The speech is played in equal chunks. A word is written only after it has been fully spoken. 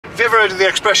you ever heard of the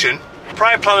expression,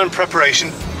 prior plan and preparation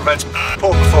prevents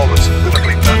poor performance? I'm gonna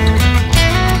bleep that.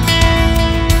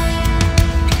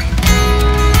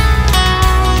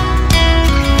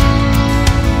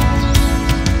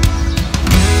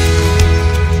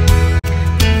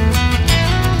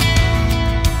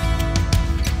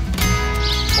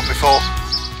 But before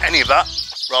any of that,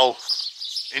 roll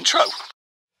intro.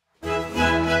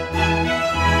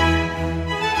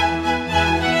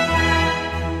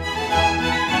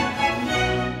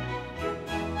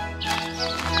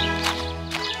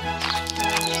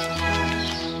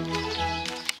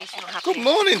 Good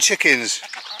morning, chickens.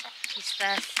 He's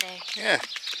thirsty. Yeah.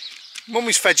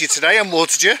 Mummy's fed you today and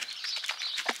watered you.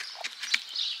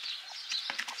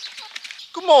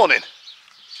 Good morning.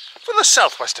 From the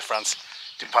southwest of France,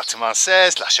 Département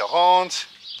 16, La Charente.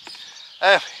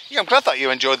 Yeah, I'm glad that you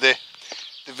enjoyed the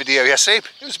video yesterday.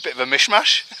 It was a bit of a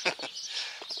mishmash.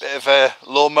 Bit of a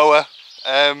lawnmower,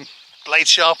 blade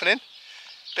sharpening,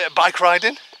 bit of bike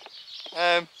riding.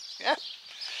 Yeah.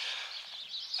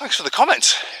 Thanks for the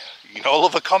comments. You know, I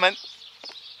love a comment.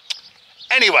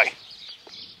 Anyway,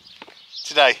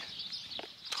 today,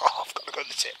 I've got to go to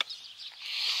the tip.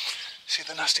 See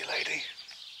the nasty lady?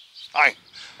 I'm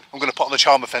going to put on the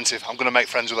charm offensive. I'm going to make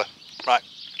friends with her. Right,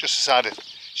 just decided.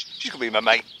 She's going to be my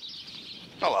mate.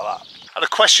 Not like that. I had a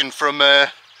question from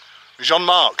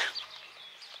Jean-Marc,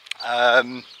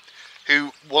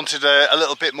 who wanted a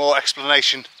little bit more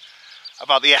explanation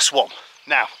about the S1.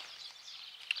 Now,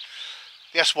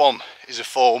 the S1 is a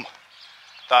form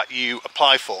that you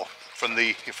apply for from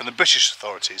the British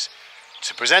authorities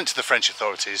to present to the French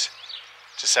authorities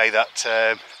to say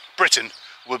that Britain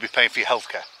will be paying for your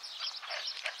healthcare,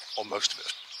 or most of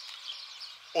it,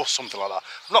 or something like that.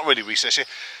 I've not really researched it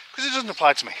because it doesn't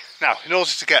apply to me. Now, in order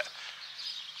to get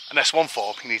an S1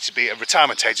 form, you need to be at a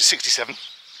retirement age of 67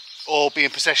 or be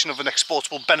in possession of an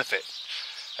exportable benefit,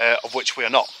 of which we are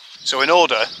not. So in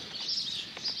order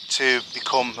to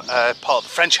become part of the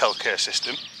French healthcare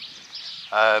system,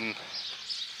 to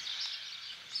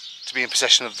be in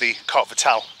possession of the carte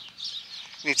vitale,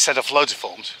 you need to send off loads of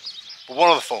forms. But one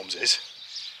of the forms is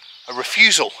a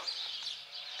refusal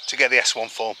to get the S1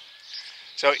 form.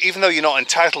 So even though you're not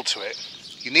entitled to it,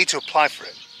 you need to apply for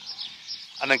it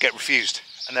and then get refused,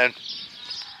 and then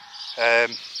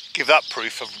give that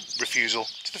proof of refusal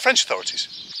to the French authorities.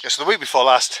 Yeah, so the week before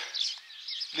last,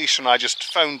 Lisa and I just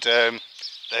phoned the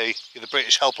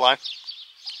British helpline.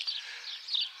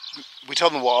 We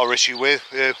told them what our issue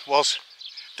was,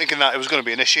 thinking that it was going to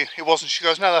be an issue. It wasn't. She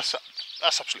goes, no, that's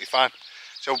absolutely fine.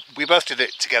 So we both did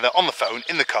it together on the phone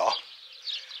in the car,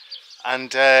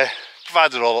 and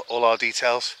provided all our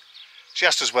details. She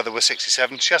asked us whether we're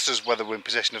 67. She asked us whether we're in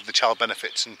possession of the child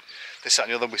benefits and this, that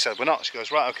and the other. We said we're not. She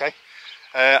goes, right, okay.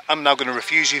 I'm now going to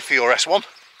refuse you for your S1,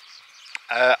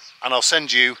 and I'll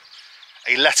send you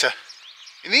a letter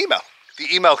in the email.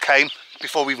 The email came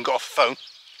before we even got off the phone,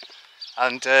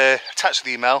 and attached to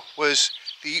the email was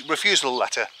the refusal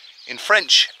letter in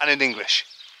French and in English,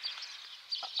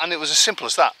 and it was as simple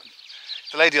as that.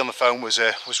 The lady on the phone was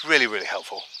really, really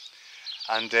helpful,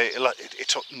 and it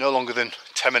took no longer than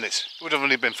 10 minutes. It would have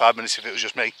only been 5 minutes if it was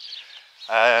just me,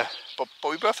 but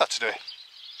we both had to do it.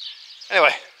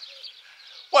 Anyway,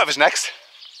 whatever's next,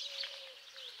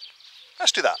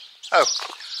 let's do that. Oh,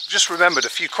 I've just remembered a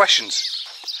few questions.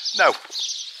 No,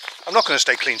 I'm not going to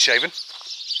stay clean shaven.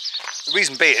 The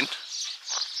reason being,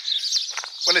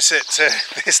 when it's at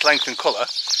this length and colour,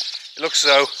 it looks as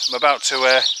though I'm about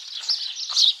to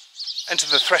enter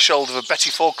the threshold of a Betty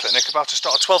Ford clinic, about to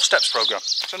start a 12 steps programme.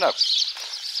 So no.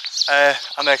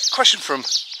 And a question from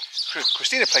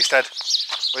Christina Playstead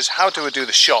was, how do I do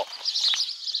the shot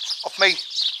of me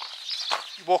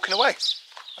walking away?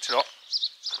 I tell you what,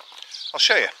 I'll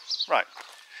show you. Right,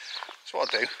 so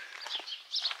what I'll do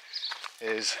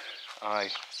is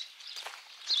I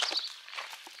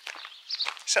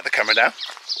set the camera down,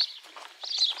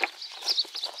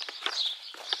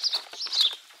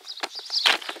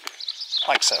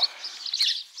 like so,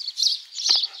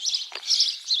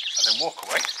 and then walk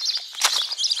away.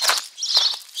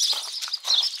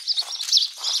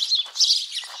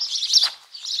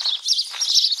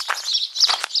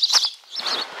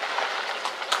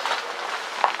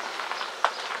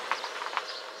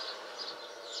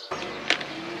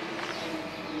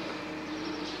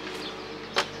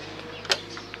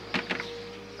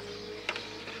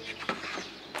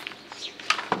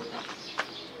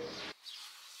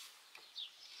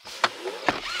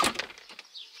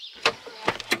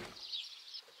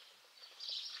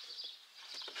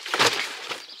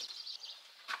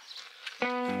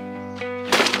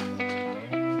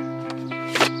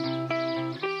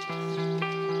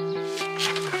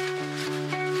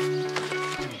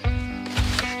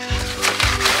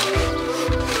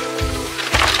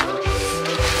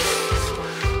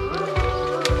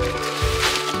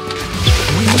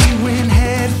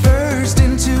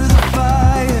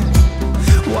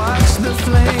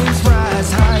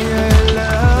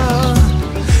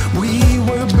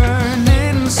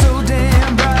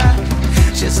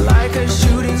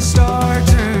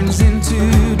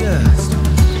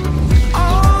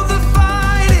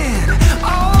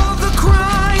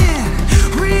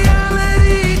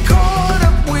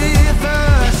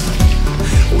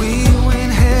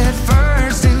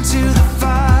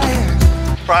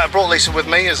 Lisa with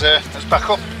me as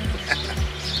backup.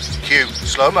 Cue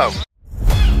slow-mo.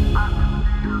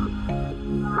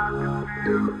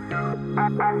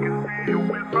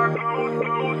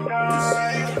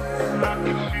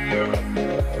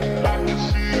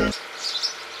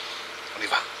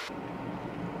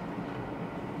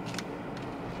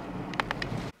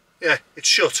 Yeah, it's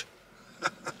shut.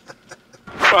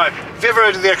 Right, have you ever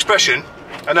heard of the expression?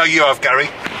 I know you have, Gary,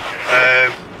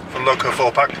 from Loco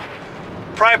 4-Pack.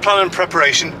 Prior planning and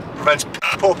preparation prevents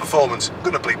poor performance. I'm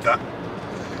going to bleep that.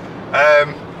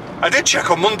 I did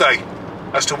check on Monday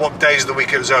as to what days of the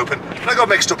week it was open, and I got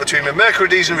mixed up between my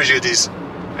Mercredi's and my Jeudis.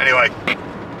 Anyway,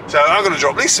 so I'm going to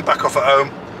drop Lisa back off at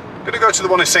home. I'm going to go to the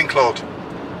one in St. Claude,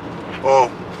 or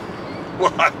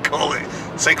what I call it,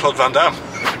 St. Claude Van Damme.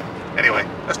 Anyway,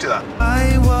 let's do that.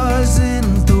 I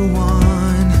wasn't the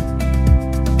one,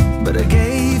 but I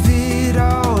gave it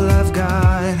all I've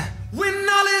got. When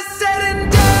all is said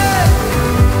and done.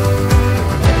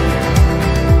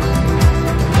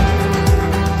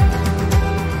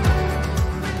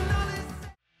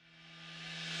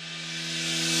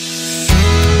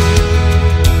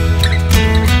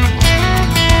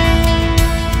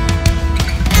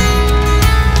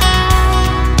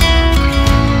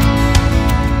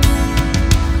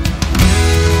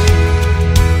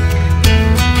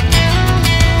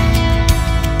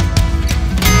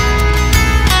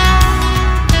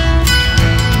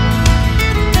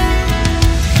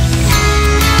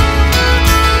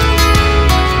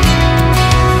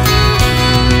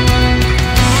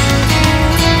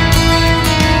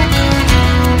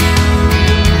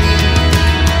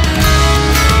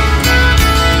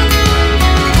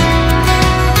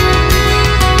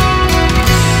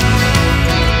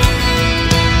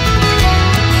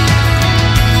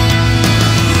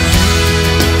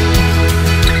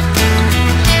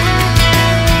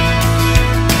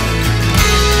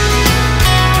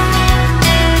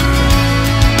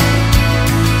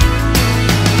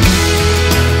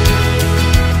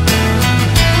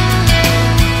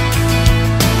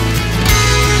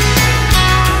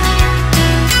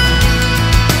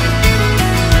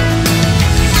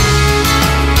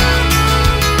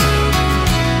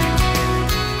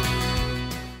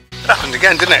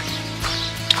 Again, didn't it?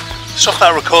 Stuff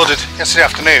that I recorded yesterday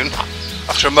afternoon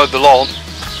after I mowed the lawn,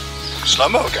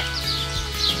 slow-mo again.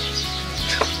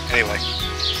 Anyway,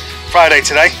 Friday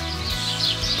today,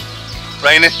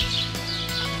 raining.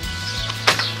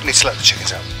 I need to let the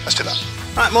chickens out. Let's do that.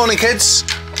 Right, morning kids.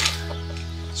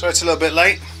 Sorry it's a little bit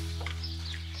late.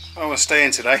 I want to stay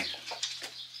in today.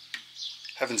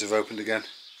 Heavens have opened again.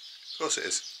 Of course it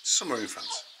is. It's summer in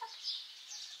France.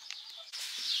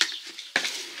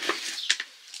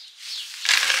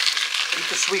 Eat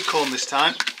the sweet corn this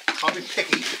time. Can't be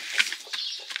picky.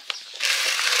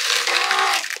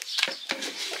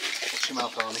 Watch your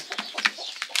mouth, Arnie.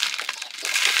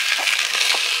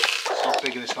 It's not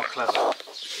big and it's not clever.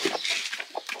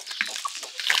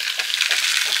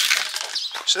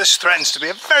 So this threatens to be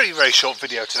a very, very short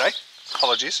video today.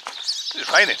 Apologies. It's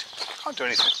raining. Can't do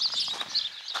anything.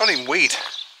 Can't even weed.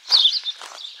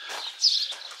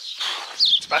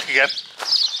 It's back again.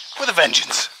 With a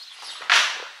vengeance.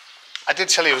 I did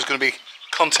tell you it was going to be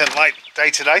content light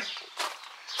day today.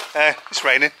 It's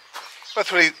raining.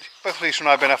 Both Lisa and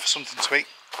I have been out for something to eat.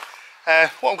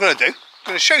 What I'm going to do, I'm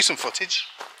going to show you some footage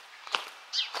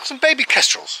of some baby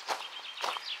kestrels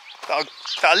that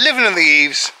are living in the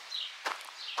eaves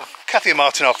of Kathy and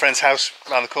Martin, our friend's house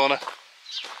around the corner.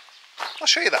 I'll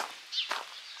show you that.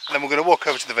 And then we're going to walk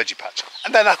over to the veggie patch.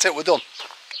 And then that's it, we're done.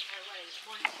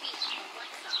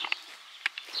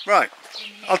 Right,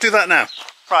 I'll do that now.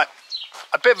 Right.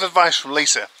 A bit of advice from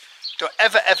Lisa. Don't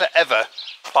ever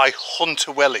buy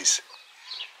hunter wellies.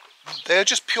 They are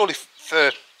just purely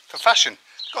for fashion.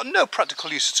 They've got no practical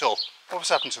use at all. What's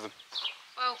happened to them?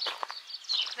 Well,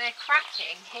 they're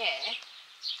cracking here,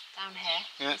 down here,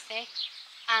 yeah. You see?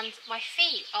 And my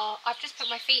feet are, I've just put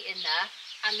my feet in there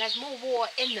and there's more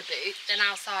water in the boot than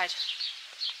outside.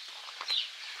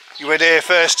 You heard it here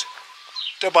first.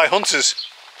 Don't buy hunters.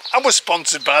 And we're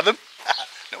sponsored by them.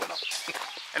 No, we're not.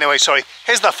 Anyway, sorry,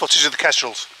 here's that footage of the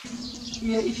kestrels.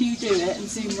 Yeah, if you do it and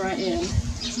zoom right in.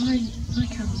 My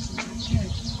camera's not very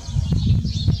good.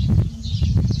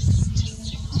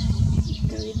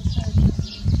 Go even further.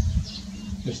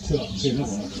 There's two up, see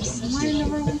another one. Am I in the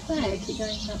wrong player? Keep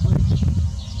going that way.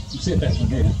 You see it better from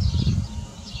here.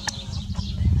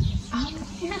 Oh,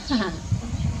 yeah.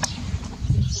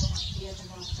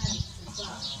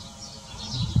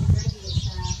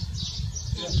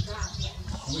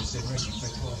 We said racing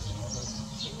twice.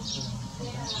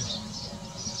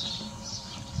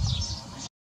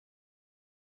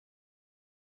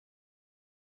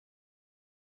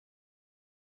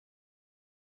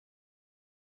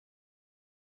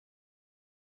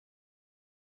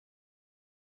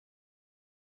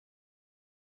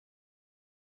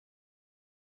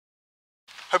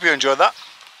 Hope you enjoyed that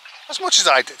as much as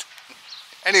I did.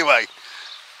 Anyway,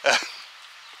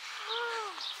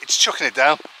 it's chucking it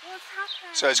down. What's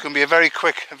happened? So it's going to be a very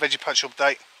quick veggie patch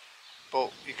update.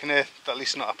 But you can hear that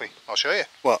Lisa's not happy. I'll show you.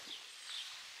 What?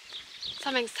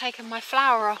 Something's taken my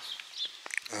flower off.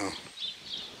 Oh.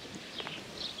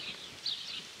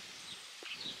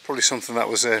 Probably something that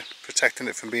was protecting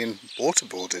it from being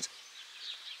waterboarded.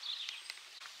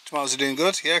 Tomatoes are doing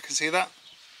good, yeah, I can see that.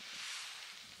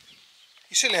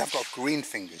 You certainly have got green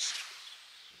fingers.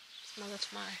 Smell the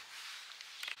tomato.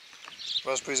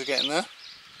 Raspberries are getting there.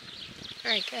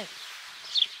 Very good.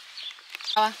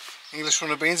 English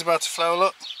runner beans about to flower,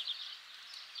 look.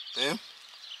 Boom.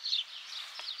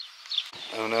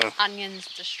 Oh no. Onions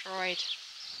destroyed.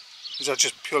 Is that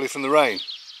just purely from the rain?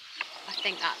 I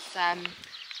think that's,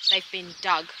 they've been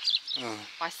dug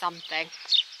by something.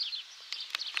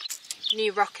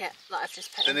 New rocket that I've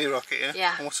just put in. The new rocket, yeah?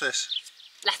 Yeah. And what's this?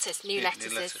 Lettuce, new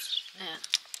lettuces. New lettuce.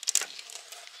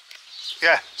 Yeah.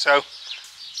 Yeah, so,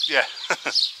 yeah.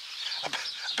 a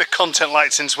bit content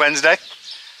light since Wednesday.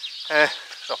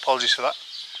 So apologies for that.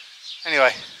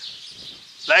 Anyway,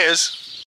 laters.